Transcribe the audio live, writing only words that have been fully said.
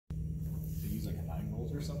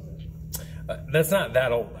That's not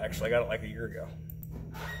that old, actually. I got it like a year ago.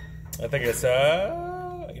 I think it's,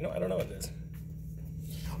 you know, I don't know what it is.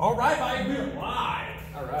 All right, Mike, we're live.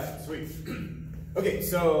 All right, sweet. Okay,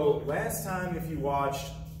 so last time, if you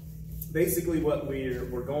watched, basically what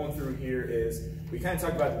we're going through here is we kind of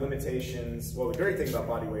talked about the limitations. Well, the great thing about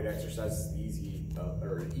bodyweight exercise is the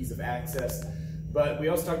ease of access, but we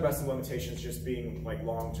also talked about some limitations just being like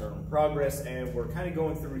long-term progress, and we're kind of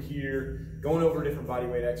going through here, going over different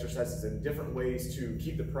bodyweight exercises and different ways to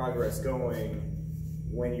keep the progress going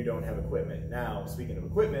when you don't have equipment. Now, speaking of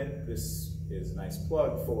equipment, this is a nice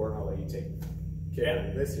plug for, I'll let you take care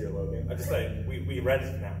of this here, Logan. I just say we rent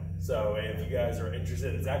it now. So if you guys are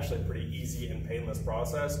interested, it's actually a pretty easy and painless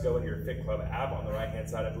process. Go into your Fit Club app on the right-hand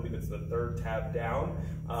side. I believe it's the third tab down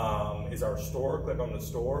is our store. Click on the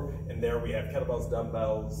store, and there we have kettlebells,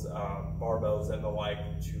 dumbbells, barbells, and the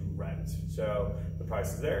like to rent. So the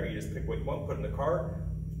price is there. You just pick what you want, put it in the cart,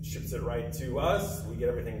 ships it right to us. We get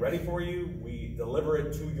everything ready for you. We deliver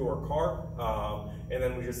it to your car, and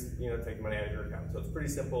then we just take the money out of your account. So it's pretty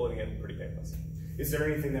simple and again pretty painless. Is there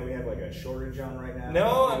anything that we have like a shortage on right now?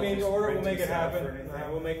 No, I mean, order will make it happen.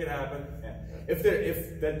 We'll make it happen. Yeah.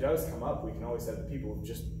 If that does come up, we can always have the people who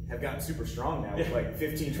just have gotten super strong now with like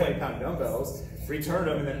 15, 20 pound dumbbells, return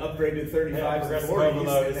them and then upgrade to 35s and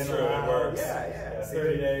 40s. And then true, it works. Yeah,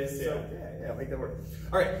 30 days. Yeah, make that work.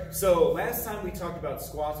 All right, so last time we talked about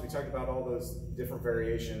squats, we talked about all those different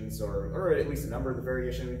variations, or at least a number of the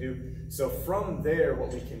variations we do. So from there,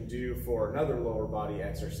 what we can do for another lower body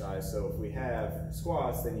exercise, so if we have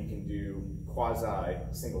squats, then you can do quasi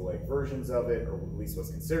single leg versions of it, or at least what's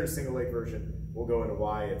considered a single leg version. We'll go into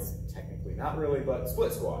why it's technically not really, but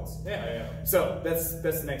split squats. Yeah. So that's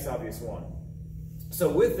the next obvious one. So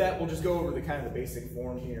with that, we'll just go over the kind of the basic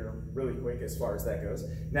form here really quick as far as that goes.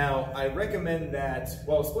 Now, I recommend that,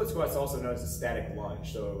 well, split squat's also known as a static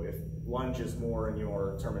lunge. So if lunge is more in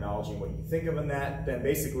your terminology and what you think of in that, then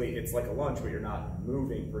basically it's like a lunge, but you're not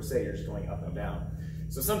moving per se, you're just going up and down.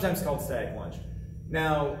 So sometimes called static lunge.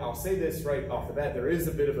 Now, I'll say this right off the bat, there is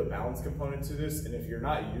a bit of a balance component to this, and if you're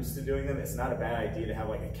not used to doing them, it's not a bad idea to have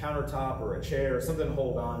like a countertop or a chair or something to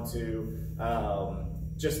hold on to,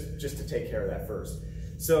 just to take care of that first.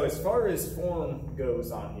 So as far as form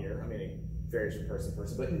goes on here, I mean, it varies from person to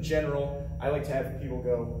person, but in general, I like to have people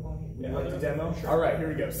go, oh, would you like to demo? Sure. All right, here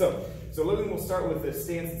we go. So Logan will start with the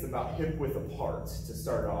stance that's about hip width apart to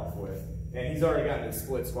start off with. And he's already gotten a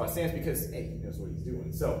split squat stance because, hey, he knows what he's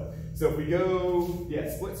doing. So if we go,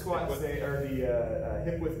 split squat, or the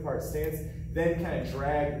hip width apart stance, then kind of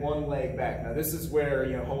drag one leg back. Now this is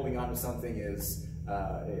where, holding on to something is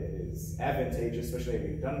advantageous, especially if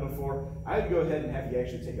you've done it before. I would go ahead and have you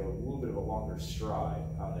actually take a little bit of a longer stride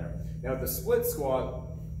on there. Now with the split squat,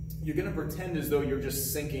 you're going to pretend as though you're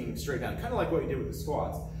just sinking straight down, kind of like what you did with the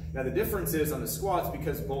squats. Now the difference is on the squats,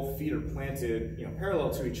 because both feet are planted parallel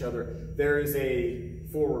to each other, there is a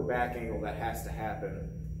forward back angle that has to happen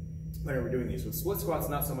whenever we're doing these. With split squats,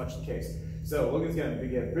 not so much the case. So Logan's going to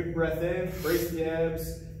get a big breath in, brace the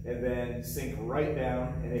abs, and then sink right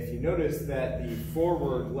down. And if you notice that the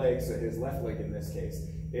forward leg, so his left leg in this case,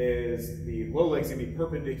 is the low leg's gonna be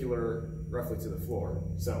perpendicular roughly to the floor.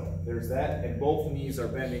 So there's that, and both knees are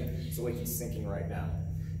bending, so like he's sinking right down.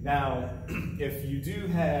 Now, if you do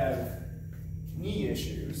have knee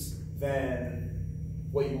issues, then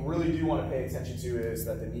what you really do want to pay attention to is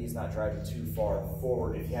that the knee's not driving too far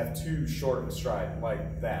forward if you have too short of a stride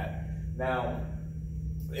like that. Now,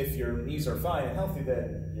 if your knees are fine and healthy,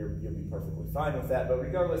 then you'll be perfectly fine with that. But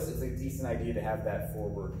regardless, it's a decent idea to have that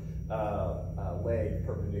forward leg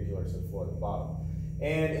perpendicular to the floor at the bottom.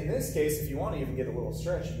 And in this case, if you want to even get a little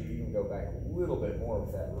stretch, you can even go back a little bit more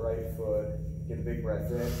with that right foot, get a big breath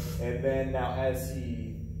in. And then now as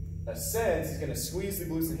he ascends, he's going to squeeze the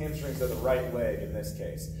glutes and hamstrings of the right leg in this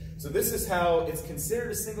case. So this is how it's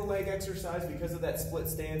considered a single leg exercise because of that split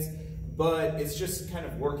stance, but it's just kind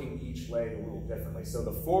of working each leg a little differently. So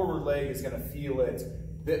the forward leg is going to feel it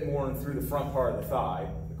a bit more through the front part of the thigh,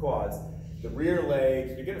 the quads. The rear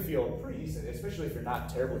leg, you're going to feel pretty decent, especially if you're not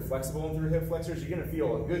terribly flexible in through hip flexors. You're going to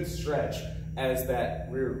feel a good stretch as that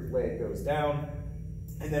rear leg goes down,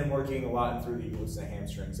 and then working a lot through the glutes and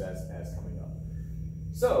hamstrings as coming up.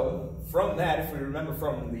 So from that, if we remember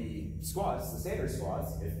from the squats, the standard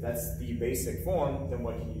squats, if that's the basic form, then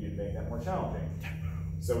what can you do to make that more challenging?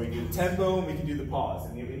 So we do the tempo, and we can do the pause,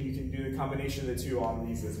 and you can do the combination of the two on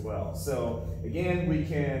these as well. So again, we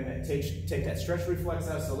can take that stretch reflex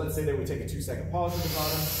out. So let's say that we take a 2-second pause at the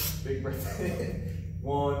bottom, big breath in,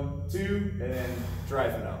 1, 2, and then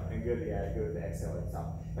driving up, and go to the exhale at the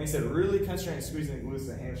top. Like I said, really concentrating on squeezing the glutes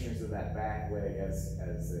and hamstrings of that back leg as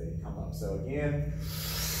they come up. So again,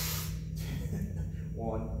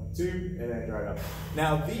 1, 2, and then drive up.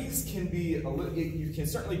 Now these can be a little, you can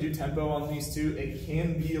certainly do tempo on these two. It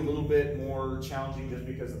can be a little bit more challenging just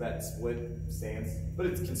because of that split stance, but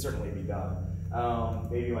it can certainly be done.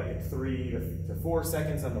 Maybe like at 3 to 4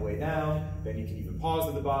 seconds on the way down, then you can even pause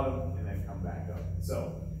at the bottom and then come back up.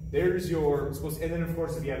 So there's your, and then of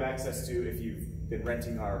course if you have access to, if you've been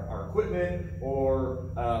renting our equipment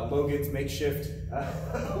or Logan's makeshift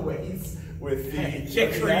weights with the...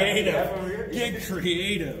 Get creative. Get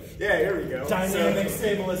creative. Yeah, here we go. Dynamic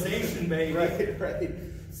stabilization, baby. Right.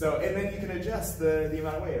 So, and then you can adjust the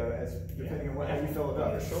amount of weight as depending on how you fill it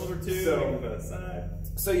up. Your shoulder too, so, the side.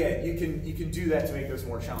 So yeah, you can do that to make those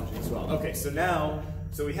more challenging as well. Okay, so now,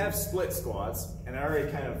 so we have split squats, and I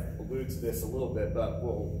already kind of allude to this a little bit, but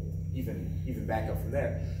we'll even back up from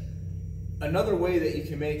there. Another way that you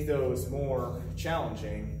can make those more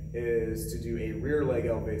challenging is to do a rear leg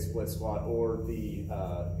elevated split squat, or the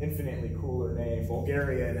infinitely cooler name,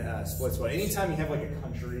 Bulgarian split squat. Anytime you have like a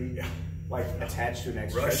country like attached to an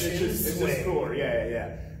exercise, it's just cooler.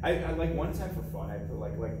 Yeah. I like one time for fun, I put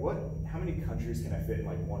like how many countries can I fit in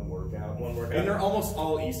like one workout? And they're almost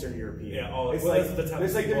all Eastern European. Yeah, all. It's well, like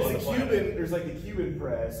there's like the Cuban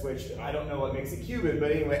press, which I don't know what makes it Cuban,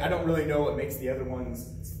 but anyway, I don't really know what makes the other ones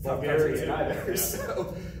Bulgarian either. Yeah.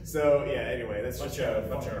 So yeah. Anyway, that's bunch just of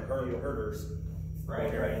herders.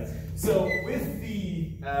 Right. So with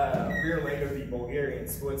the rear leg of the Bulgarian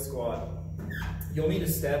split squat, you'll need a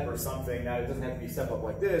step or something. Now, it doesn't have to be a step up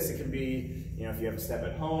like this. It can be, if you have a step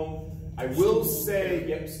at home. I will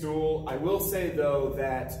say, stool. I will say, though,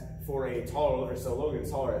 that for a taller lifter, so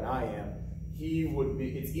Logan's taller than I am,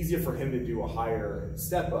 it's easier for him to do a higher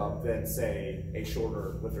step up than, say, a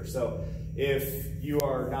shorter lifter. So if you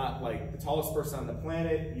are not like the tallest person on the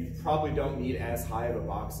planet, you probably don't need as high of a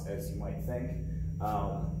box as you might think.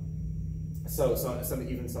 So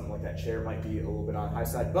even something like that chair might be a little bit on the high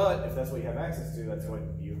side, but if that's what you have access to, that's what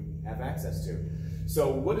you have access to.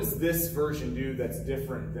 So what does this version do that's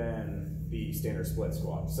different than the standard split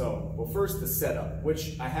squat? So, well, first the setup,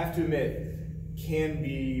 which I have to admit can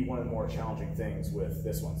be one of the more challenging things with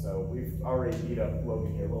this one. So we've already beat up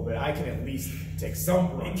Logan here a little bit. I can at least take some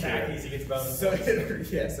brunt. In khakis, he gets bonus. So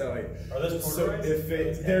yeah, so are those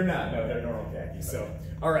corduroys? They're not. No, they're normal khakis. So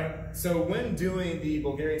all right. So when doing the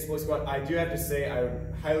Bulgarian split squat, I do have to say I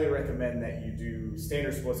would highly recommend that you do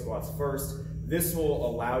standard split squats first. This will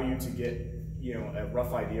allow you to get a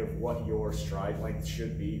rough idea of what your stride length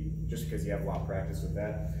should be, just because you have a lot of practice with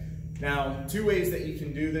that. Now, 2 ways that you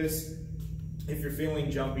can do this. If you're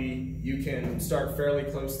feeling jumpy, you can start fairly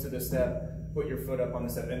close to the step, put your foot up on the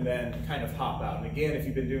step, and then kind of hop out. And again, if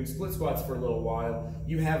you've been doing split squats for a little while,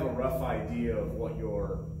 you have a rough idea of what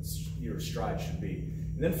your stride should be.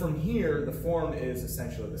 And then from here, the form is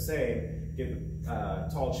essentially the same. Get the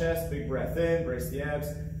tall chest, big breath in, brace the abs,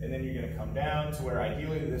 and then you're going to come down to where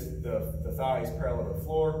ideally the thigh is parallel to the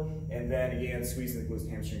floor, and then again squeezing the glutes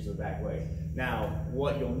and hamstrings of the back leg. Now,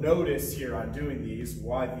 what you'll notice here on doing these,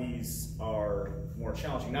 why these are more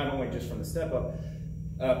challenging, not only just from the step up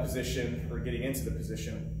position or getting into the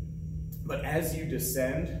position, but as you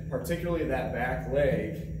descend, particularly that back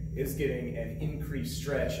leg is getting an increased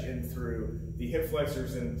stretch in through the hip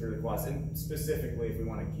flexors and through the quads. And specifically, if we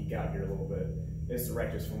want to geek out here a little bit, it's the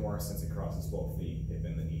rectus femoris, since it crosses both the hip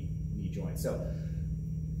and the knee joint. So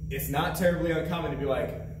it's not terribly uncommon to be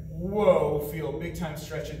like, whoa, feel big time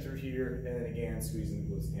stretching through here, and then again squeezing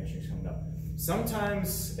the glutes and hamstrings coming up.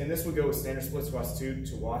 Sometimes, and this would go with standard split squats too,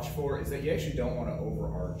 to watch for is that you actually don't want to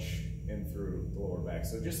overarch in through the lower back.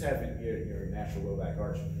 So just have your natural low back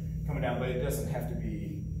arch coming down, but it doesn't have to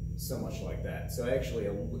be so much like that. So actually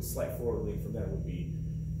a slight forward lean from there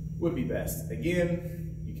would be best.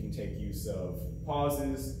 Again, you can take use of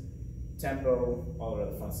pauses, tempo, all that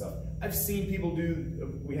other fun stuff. I've seen people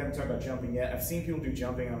do, we haven't talked about jumping yet, I've seen people do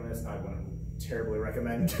jumping on this. I wouldn't terribly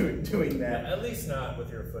recommend doing that. At least not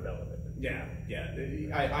with your foot elevated. Yeah,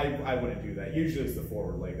 I wouldn't do that. Usually it's the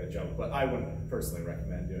forward leg that jumps, but I wouldn't personally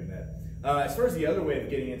recommend doing that. As far as the other way of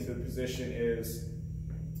getting into the position is,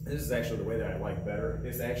 this is actually the way that I like better,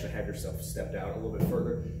 is to actually have yourself stepped out a little bit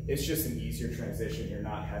further. It's just an easier transition. You're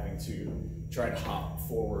not having to try to hop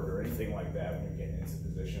forward or anything like that when you're getting into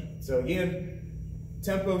position. So again,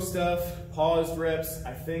 tempo stuff, paused reps.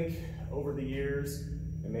 I think over the years,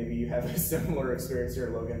 and maybe you have a similar experience here,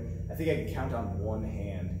 Logan, I think I can count on one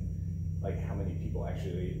hand like how many people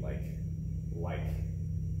actually like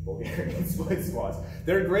Bulgarian split squats.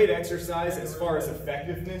 They're a great exercise as far as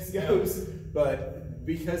effectiveness goes, but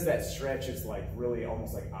because that stretch is like really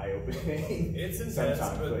almost like eye-opening. It's intense,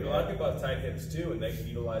 sometimes, but a yeah. lot of people have tight hips too, and they can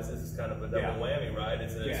utilize this as kind of a double whammy, right?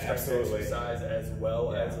 It's a strength absolutely. exercise as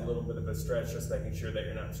well as a little bit of a stretch, just making sure that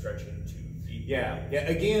you're not stretching too deep. Yeah.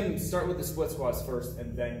 Again, start with the split squats first,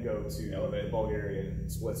 and then go to the Bulgarian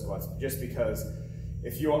split squats. Just because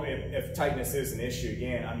if tightness is an issue,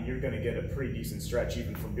 again, I mean, you're going to get a pretty decent stretch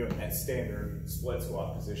even from doing that standard split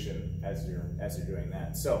squat position as you're doing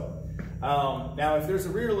that. So now, if there's a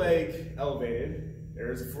rear leg elevated,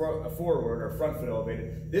 there's a forward or front foot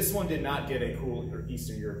elevated. This one did not get a cool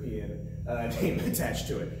Eastern European name attached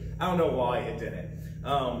to it. I don't know why it didn't.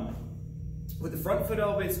 With the front foot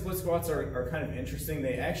elevated split squats are kind of interesting.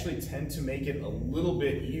 They actually tend to make it a little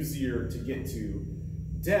bit easier to get to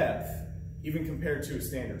depth, even compared to a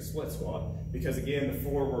standard split squat, because again, the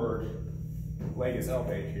forward leg is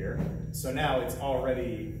elevated here. So now it's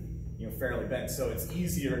already fairly bent. So it's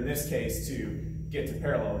easier in this case to get to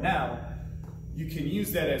parallel. Now, you can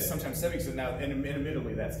use that as sometimes stepping. So now, and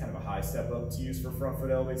admittedly, that's kind of a high step up to use for front foot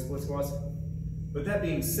elevated split squats. But that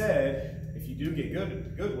being said, if you do get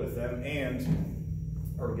good with them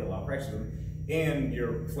or get a lot of practice with them, and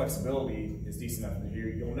your flexibility is decent enough in here,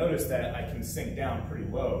 you'll notice that I can sink down pretty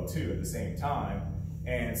low too at the same time,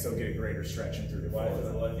 and so get a greater stretching through the Why forward.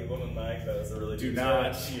 does a lucky woman like that? Is a really Do good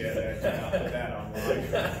not, stretch. do not put that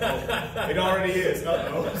online. It already is.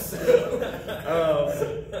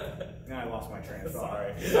 Now I lost my train of thought.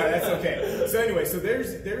 Sorry. All right, that's okay. So anyway, so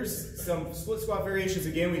there's some split squat variations.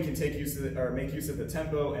 Again, we can make use of the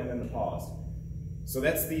tempo and then the pause. So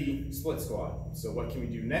that's the split squat. So what can we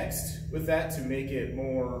do next with that to make it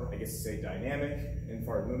more, I guess, say dynamic in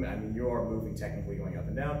far movement? I mean, you are moving technically going up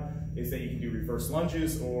and down. Is that you can do reverse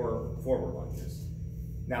lunges or forward lunges.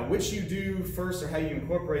 Now, which you do first or how you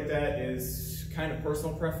incorporate that is kind of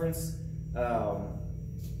personal preference.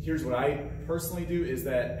 Here's what I personally do is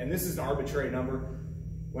that, and this is an arbitrary number,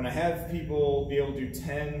 when I have people be able to do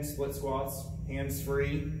 10 split squats,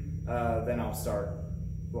 hands-free, then I'll start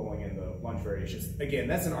rolling in the lunge variations. Again,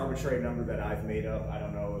 that's an arbitrary number that I've made up. I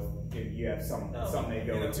don't know if you have something they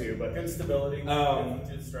go to, but good stability,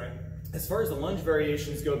 good strength. As far as the lunge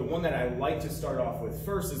variations go, the one that I like to start off with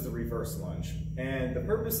first is the reverse lunge. And the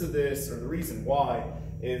purpose of this, or the reason why,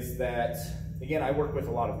 is that, again, I work with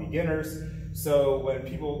a lot of beginners. So when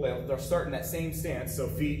people, they're starting that same stance, so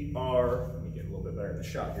feet are, let me get a little bit better in the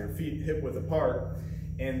shot here, feet hip width apart,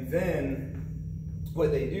 and then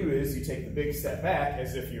what they do is you take the big step back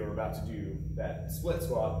as if you were about to do that split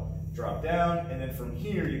squat, drop down, and then from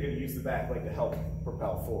here you're going to use the back leg to help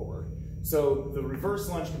propel forward. So the reverse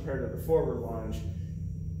lunge compared to the forward lunge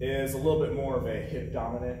is a little bit more of a hip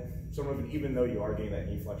dominant sort of movement, even though you are getting that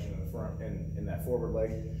knee flexion in the front and in that forward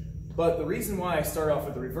leg. But the reason why I start off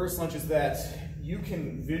with the reverse lunge is that you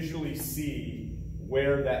can visually see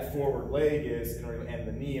where that forward leg is and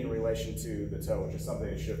the knee in relation to the toe, which is something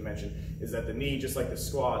I should have mentioned, is that the knee, just like the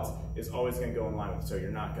squats, is always going to go in line with the toe.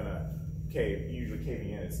 You're not going to cave. Usually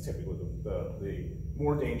caving in is typically the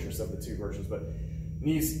more dangerous of the two versions, but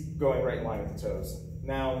knees going right in line with the toes.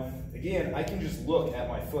 Now, again, I can just look at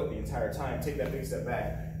my foot the entire time, take that big step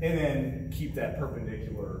back, and then keep that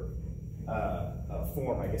perpendicular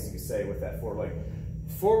form, I guess you could say, with that forward leg.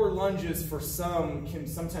 Forward lunges for some can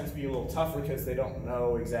sometimes be a little tougher because they don't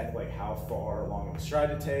know exactly like how far along of a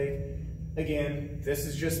stride to take. Again, this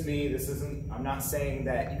is just me. I'm not saying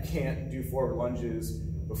that you can't do forward lunges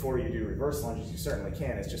before you do reverse lunges. You certainly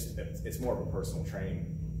can. It's more of a personal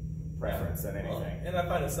training preference than anything. Well, and I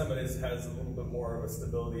find that some of this has a little bit more of a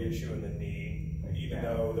stability issue in the knee. Even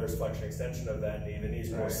though there's flexion extension of that knee, the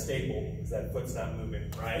knee's more stable because that foot's not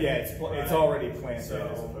moving, right? Yeah, it's already planted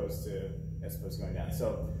as opposed to going down.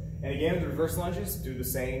 So, and again, the reverse lunges do the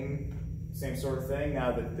same sort of thing.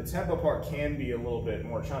 Now, the tempo part can be a little bit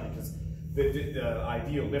more challenging because the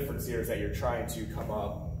ideal difference here is that you're trying to come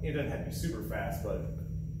up. It doesn't have to be super fast,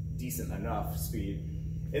 but decent enough speed.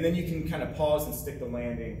 And then you can kind of pause and stick the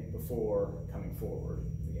landing before coming forward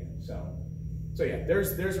again. So yeah,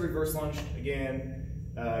 there's a reverse lunge again.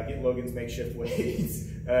 Get Logan's makeshift weights,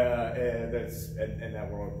 and that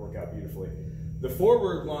will work out beautifully. The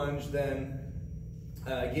forward lunge then,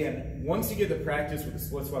 again, once you get the practice with the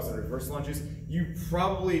split squats and reverse lunges, you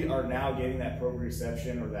probably are now getting that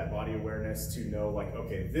proprioception or that body awareness to know, like,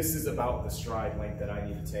 okay, this is about the stride length that I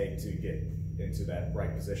need to take to get into that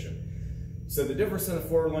right position. So the difference in the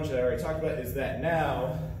forward lunge that I already talked about is that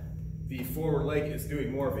now the forward leg is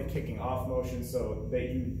doing more of a kicking off motion, so that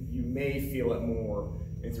you may feel it more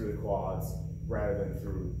in through the quads rather than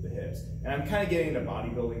through the hips. And I'm kind of getting into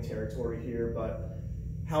bodybuilding territory here, but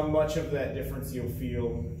how much of that difference you'll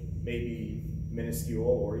feel may be minuscule,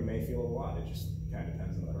 or you may feel a lot. It just kind of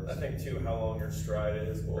depends on the person. I think too, how long your stride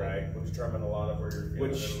is will determine a lot of where you're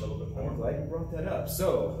feeling it a little bit more. I'm glad you brought that up.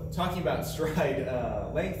 So, talking about stride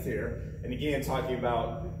length here, and again, talking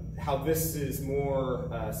about how this is more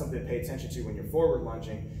something to pay attention to when you're forward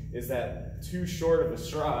lunging, is that too short of a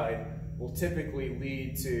stride will typically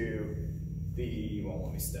lead to the, well,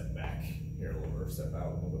 let me step back here a little bit, or step out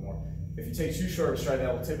a little bit more. If you take too short of a stride,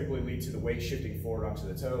 that will typically lead to the weight shifting forward onto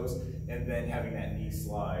the toes, and then having that knee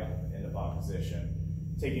slide into bot position.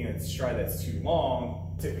 Taking a stride that's too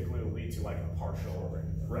long typically will lead to like a partial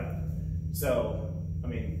rep. So, I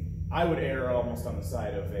mean, I would err almost on the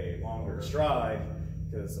side of a longer stride,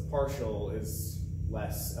 because a partial is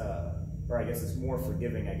less, or I guess it's more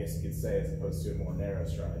forgiving, I guess you could say, as opposed to a more narrow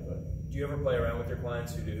stride. But do you ever play around with your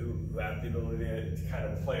clients who have the ability to kind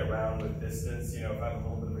of play around with distance? You know, if I have a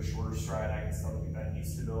little bit of a shorter stride, I can still get that knee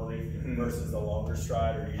stability versus the longer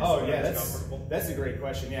stride, or you just comfortable? That's a great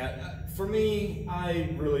question. Yeah, for me,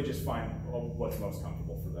 I really just find what's most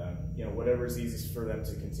comfortable for them. You know, whatever is easiest for them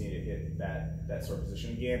to continue to hit that sort of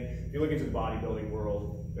position. Again, if you look into the bodybuilding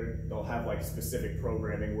world, they'll have like specific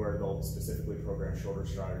programming where they'll specifically program shorter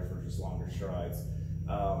striders versus longer strides.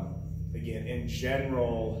 Again, in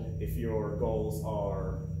general, if your goals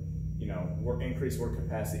are, you know, increase work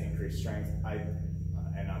capacity, increase strength,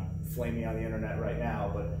 and I'm flaming on the internet right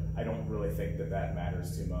now, but I don't really think that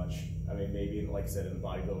matters too much. I mean, maybe, like I said, in the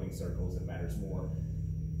bodybuilding circles, it matters more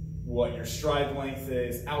what your stride length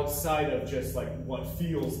is outside of just like what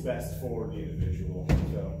feels best for the individual.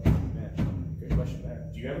 So, man, good question there.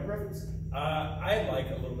 Do you have a preference? I like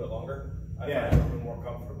a little bit longer. I find it a little bit more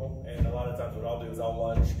comfortable, and a lot of times what I'll do is I'll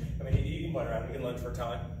lunge. I mean, you can play around. You can lunge for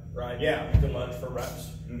time, right? Yeah. You can lunge for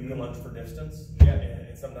reps. You can lunge for distance. Yeah.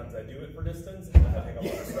 And sometimes I do it for distance, and then I take a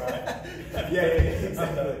longer stride.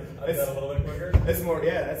 Exactly. I've done a little bit quicker. It's more,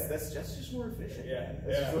 that's just more efficient. Yeah.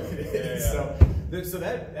 That's just what it is. Yeah. So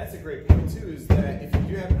that's a great point too, is that if you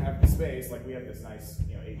do happen to have the space, like we have this nice,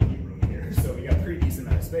 you know, AV room here, so we got a pretty decent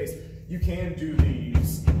amount of space, you can do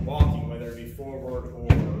these walking, whether it be forward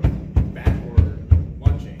or backward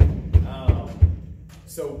lunging.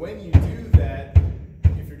 So when you do that,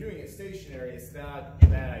 if you're doing it stationary, it's not a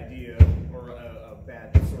bad idea, or a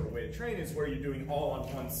bad sort of way to train, is where you're doing all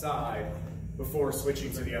on one side before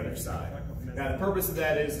switching to the other side. Now the purpose of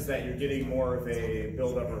that is that you're getting more of a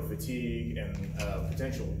buildup or fatigue and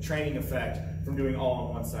potential training effect from doing all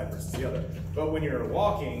on one side versus the other. But when you're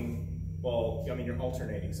walking, well, I mean, you're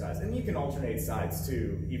alternating sides, and you can alternate sides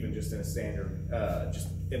too, even just in a standard, just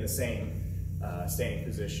in the same staying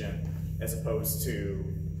position, as opposed to,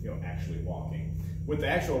 you know, actually walking. With the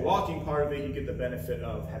actual walking part of it, you get the benefit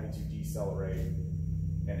of having to decelerate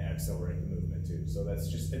and accelerate the movement too. So that's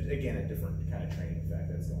just, again, a different kind of training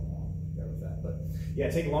effect that's going on there with that. But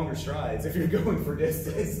yeah, take longer strides if you're going for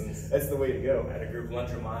distance. That's the way to go. I had a group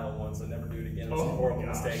lunge a mile once and never do it again. It was a horrible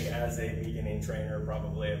mistake as a beginning trainer,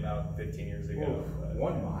 probably about 15 years ago.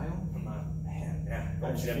 1 mile? 1 mile. Man, Yeah.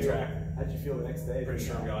 How'd you feel the next day? Pretty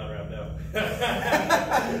sure God wrapped up.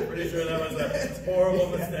 Pretty sure that was a horrible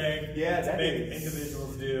mistake. Yeah, to make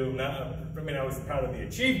individuals do. I mean, I was proud of the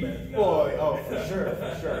achievement. For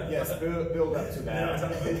sure. Yes, build up to that. Yeah, I was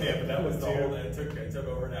on a boot camp, but that was the whole. It took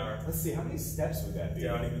over an hour. Let's see, how many steps would that be?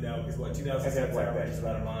 Yeah, I don't even know, because 2,000 steps average is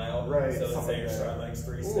about a mile. Right. So let's say your stride length's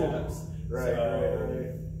 3 steps. Right.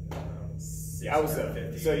 I was so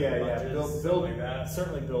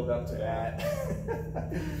certainly build up to that.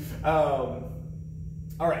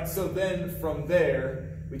 All right, so then from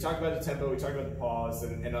there, we talked about the tempo, we talked about the pause,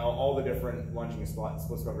 and all the different lunging and split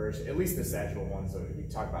squat variations, at least the sagittal ones. So we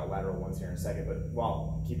can talk about lateral ones here in a second, but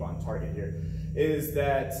I'll keep on target here, is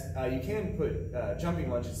that you can put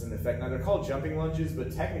jumping lunges in effect. Now they're called jumping lunges,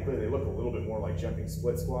 but technically they look a little bit more like jumping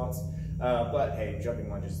split squats. But hey,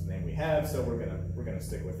 jumping lunges is the name we have, so we're gonna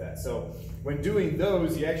stick with that. So when doing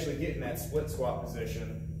those, you actually get in that split squat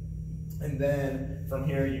position, and then from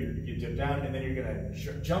here you dip down, and then you're gonna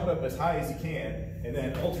jump up as high as you can, and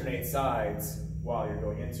then alternate sides while you're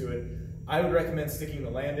going into it. I would recommend sticking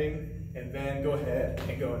the landing, and then go ahead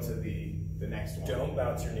and go into the next one. Don't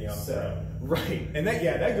bounce your knee on the ground. Right, and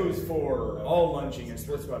that goes for all lunging and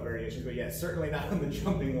split squat variations, but yeah, certainly not on the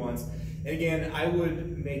jumping ones. And again, I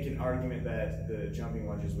would make an argument that the jumping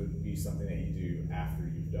lunges would be something that you do after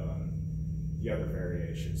you've done the other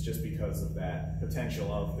variations, just because of that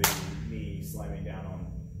potential of the knee slamming down on,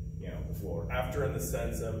 you know, the floor. After, in the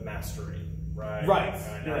sense of mastery, right? Right.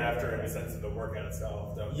 Not after in the sense of the workout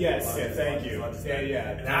itself. Thank you.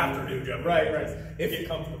 And after do jumping. Right. If get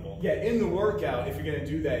comfortable. Yeah, in the workout, if you're going to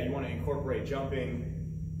do that, you want to incorporate jumping,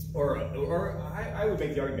 or I would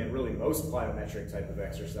make the argument, really most plyometric type of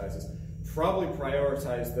exercises. probably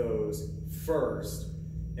prioritize those first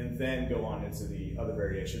and then go on into the other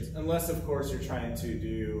variations, unless of course you're trying to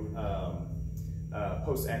do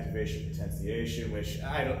post-activation potentiation, which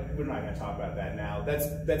we're not going to talk about that now.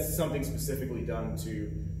 That's something specifically done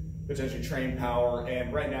to potentially train power,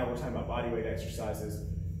 and right now we're talking about body weight exercises.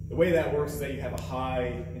 The way that works is that you have a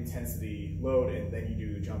high intensity load and then you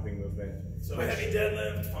do the jumping movement. So a heavy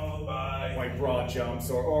deadlift followed by like broad jumps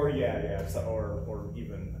or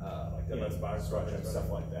even like deadlifts, box broad jumps, jumps, stuff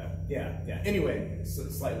like that. Yeah. Anyway,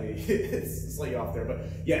 slightly slightly off there, but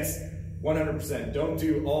yes, 100%. Don't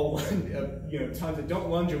do all tons of, don't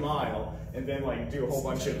lunge a mile and then like do a whole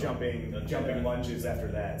bunch of jumping lunges after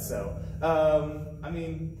that. So I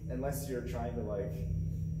mean, unless you're trying to like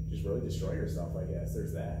just really destroy yourself, I guess.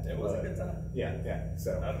 There's that. It was a good time. Yeah.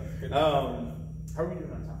 So, how are we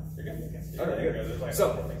doing on time? You're good. All right, good.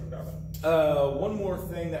 So, one more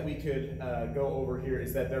thing that we could go over here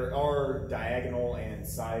is that there are diagonal and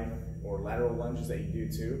side or lateral lunges that you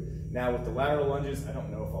do too. Now, with the lateral lunges, I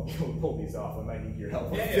don't know if I'll be able to pull these off. I might need your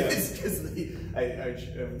help with this because I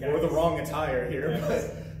wore the wrong attire here.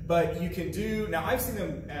 But you can do, now I've seen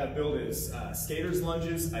them build as skaters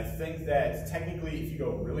lunges. I think that technically if you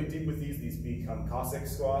go really deep with these become Cossack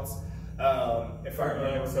squats. If I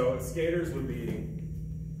remember. So skaters would be...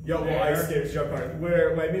 ice skaters jump hard. What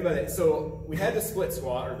I mean by that, so we had the split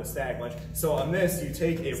squat or the stag lunge. So on this, you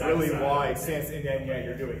take a really wide stance and then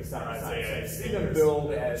you're doing side to side. So you see them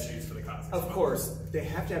build as, of course, they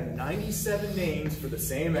have to have 97 names for the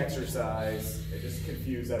same exercise. They just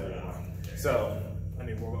confuse everyone. So... I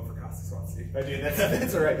need warm up for Cossack squats. I do. That's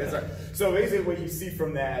all right. That's all right. So basically, what you see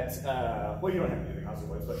from that, well, you don't have to do the Cossack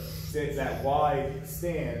ones, but that wide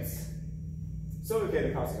stance. So okay,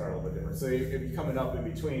 the Cossacks are a little bit different. So if you're coming up in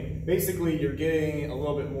between, basically you're getting a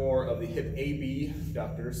little bit more of the hip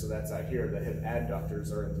abductors. So that's out here. The hip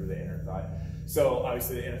adductors are in through the inner thigh. So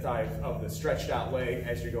obviously the inner thigh of the stretched out leg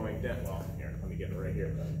as you're going down. Well, here, let me get it right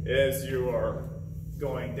here. As you are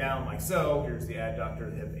going down like so, here's the adductor,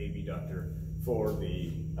 the hip abductor for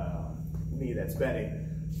the knee that's bending.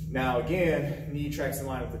 Now again, knee tracks in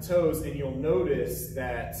line with the toes, and you'll notice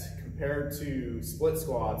that compared to split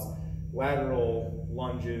squats, lateral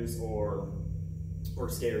lunges or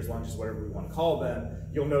skaters lunges, whatever we want to call them,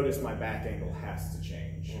 you'll notice my back angle has to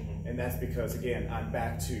change. And that's because, again, I'm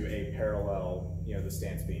back to a parallel, the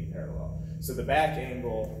stance being parallel. So the back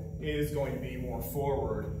angle is going to be more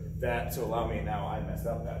forward, that to allow me, now I messed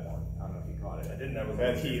up that one. I don't know if you caught it. I didn't know.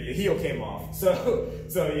 The heel came off. So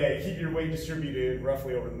yeah, keep your weight distributed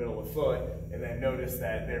roughly over the middle of the foot, and then notice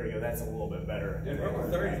that, there we go, that's a little bit better. Yeah,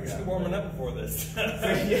 we're 30. We should be warming up before this. Yeah,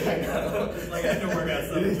 I know. Like I know we're gonna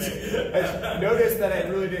something. Notice that I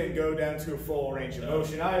really didn't go down to a full range of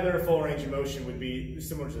motion either. Full range of motion would be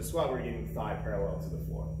similar to the squat, where you're getting the thigh parallel to the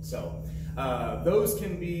floor. So those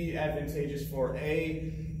can be advantageous for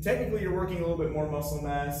technically you're working a little bit more muscle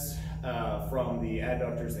mass from the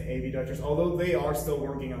adductors and the abductors, although they are still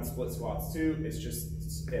working on split squats too. It's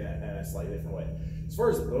just in a slightly different way. As far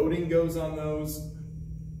as loading goes on those,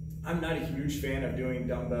 I'm not a huge fan of doing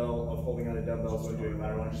holding on to dumbbells when doing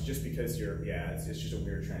lateral lunges, just because it's just a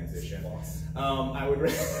weird transition. I would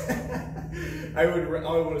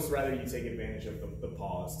almost rather you take advantage of the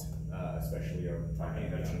paused, especially or I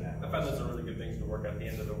find those are really good things to work at the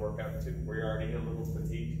end of the workout too, where you're already a little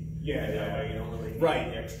fatigued. Yeah. You don't really need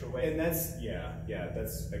the extra weight. And that's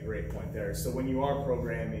a great point there. So when you are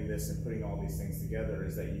programming this and putting all these things together,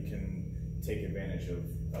 is that you can take advantage of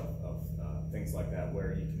things like that,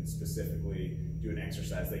 where you can specifically do an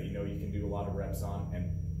exercise that you can do a lot of reps on,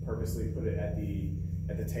 and purposely put it at the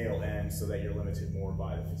tail end so that you're limited more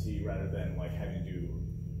by the fatigue, rather than like having to do,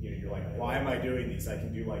 you're like, why am I doing these? I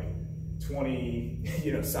can do like 20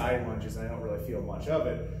 side lunges and I don't really feel much of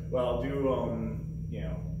it. Well, I'll do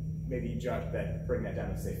maybe bring that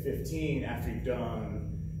down to say 15 after you've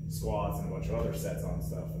done squats and a bunch of other sets on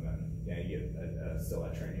stuff, and then you get still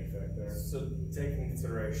that training effect there. So taking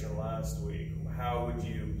consideration last week, how would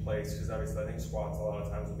you place, because obviously I think squats a lot of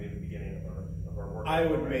times will be the beginning of our workout. I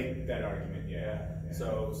would make that argument, yeah.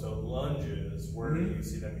 So lunges, where do you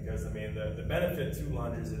see them? Because I mean the benefit to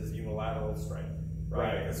lunges is unilateral strength,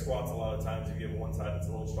 right? Because squats a lot of times, if you have one side that's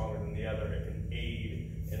a little stronger than the other, it can aid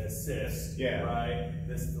and assist, right?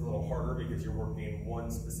 This is a little harder because you're working one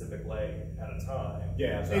specific leg at a time.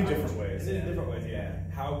 Yeah, so in different ways. In different ways, yeah.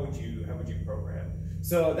 How would you program?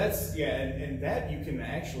 So that's and that you can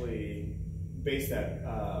actually base that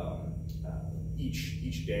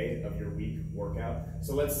each day of your week workout.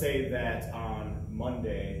 So let's say that on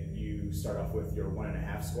Monday you start off with your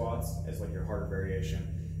 1.5 squats as like your hard variation.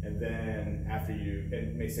 and then after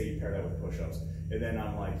and may say you pair that with push-ups, and then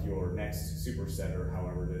on like your next superset or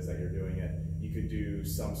however it is that you're doing it, you could do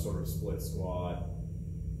some sort of split squat,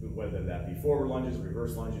 whether that be forward lunges,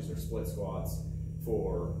 reverse lunges, or split squats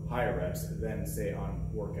for higher reps. Then say on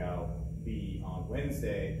workout B on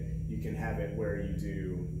Wednesday, you can have it where you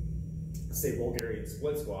do, say, Bulgarian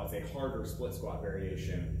split squats, a harder split squat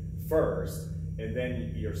variation first, and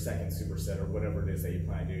then your second superset or whatever it is that you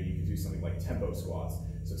plan to do, you can do something like tempo squats.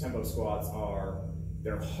 So tempo squats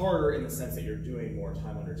they're harder in the sense that you're doing more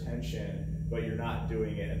time under tension, but you're not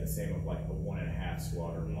doing it at the same of like a 1.5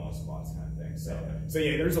 squat or pause squats kind of thing. So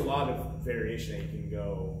yeah, there's a lot of variation that you can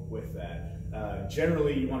go with that.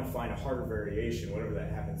 Generally, you want to find a harder variation, whatever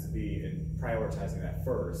that happens to be, and prioritizing that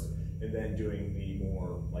first, and then doing the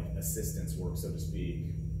more like assistance work, so to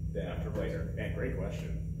speak, then after later. And great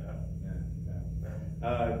question.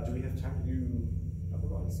 Do we have time to do upper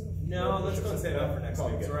body stuff? No, let's go and save that for next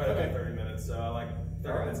week. It's right Okay. about 30 minutes, so like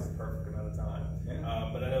 30 minutes is the perfect amount of time. Yeah.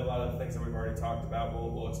 But I know a lot of the things that we've already talked about,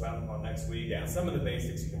 we'll expound upon next week. Yeah. And some of the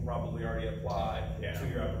basics you can probably already apply to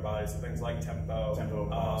your upper body. So things like tempo,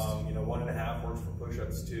 1.5 works for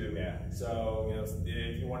push-ups too. Yeah. So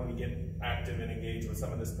if you want to get active and engaged with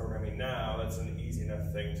some of this programming now, that's an easy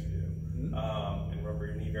enough thing to do. And remember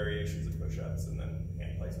your knee variations of push-ups, and then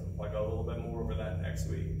hand placement. We'll go a little bit more over that next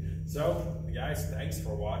week. So, guys, thanks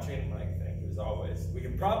for watching. Mike, thank you as always. We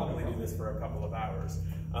can probably do this for a couple of hours.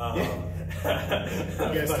 You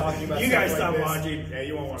guys talking about you guys stopped like watching. Yeah,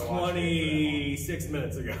 you won't want to watch 26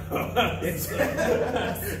 minutes ago.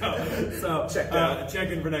 so check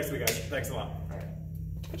in for next week, guys. Thanks a lot. All right.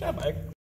 Good job, Mike.